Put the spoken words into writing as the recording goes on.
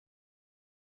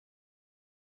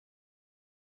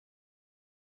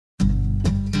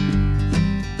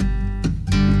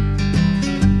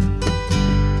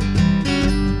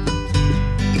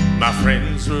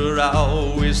were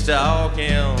always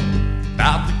talking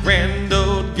about the grand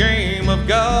old game of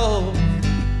golf.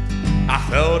 I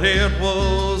thought it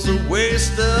was a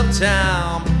waste of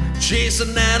time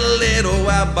chasing that little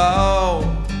white ball.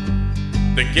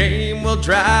 The game will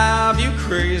drive you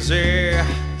crazy,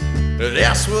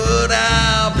 that's what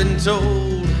I've been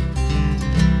told.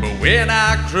 But when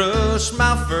I crushed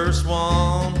my first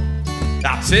one,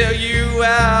 I'll tell you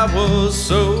I was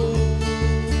sold.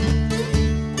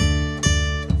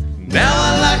 Now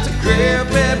I like to grip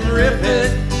it and rip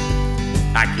it,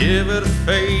 I give it a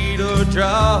fade or a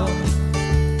draw.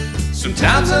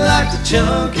 Sometimes I like to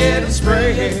chunk it and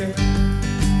spray it,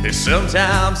 and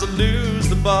sometimes I lose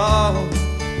the ball.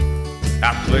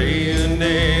 I play in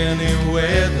any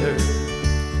weather,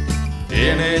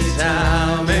 any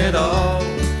time at all.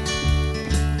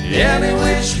 Any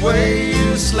which way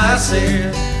you slice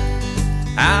it,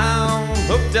 I'm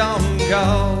hooked on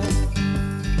golf.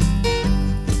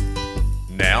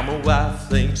 Now my wife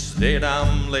thinks that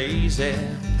I'm lazy,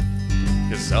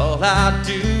 'cause all I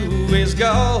do is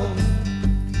golf.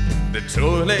 The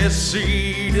toilet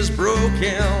seat is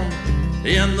broken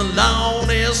and the lawn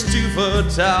is 2 foot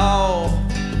tall.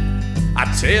 I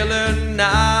tell her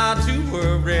not to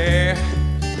worry,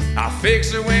 I'll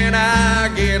fix it when I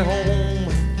get home.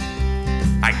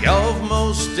 I golf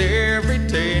most every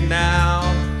day now,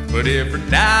 but every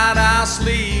night I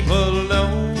sleep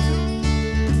alone.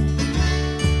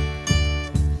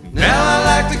 Now I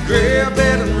like to grip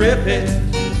it and rip it,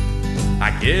 I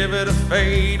give it a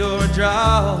fade or a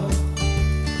draw.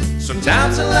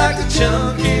 Sometimes I like to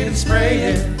chunk it and spray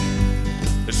it,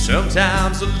 but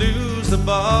sometimes I lose the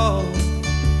ball.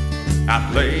 I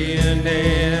play in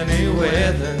any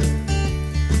weather,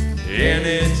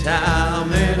 any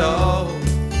time at all.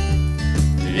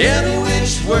 Any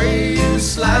which way you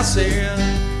slice it,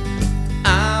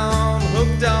 I'm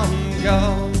hooked on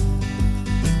golf.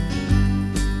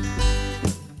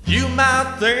 You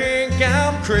might think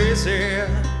I'm crazy,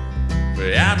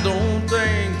 but I don't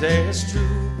think that's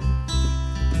true.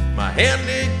 My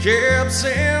handicap's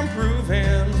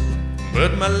improving,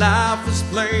 but my life is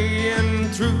playing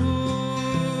through.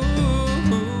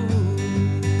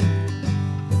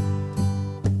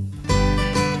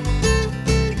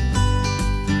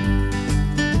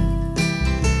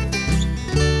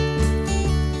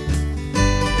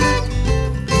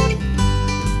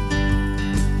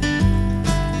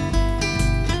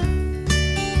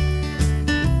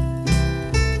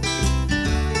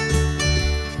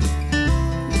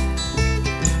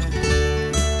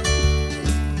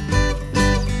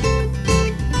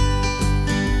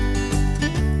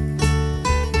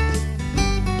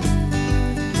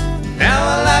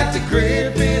 To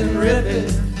grip it and rip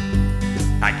it,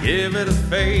 I give it a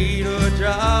fade or a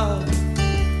draw.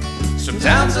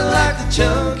 Sometimes I like to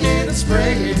chunk it and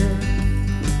spray it,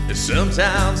 and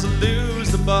sometimes I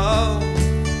lose the ball.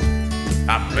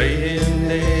 I play in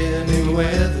any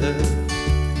weather,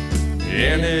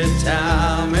 any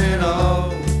time at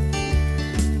all.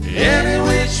 Any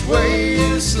which way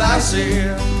you slice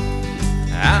it,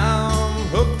 I'm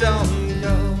hooked on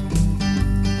golf.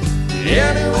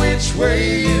 Any which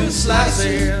way you slice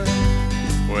it,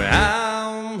 well,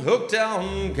 I'm hooked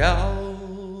on golf.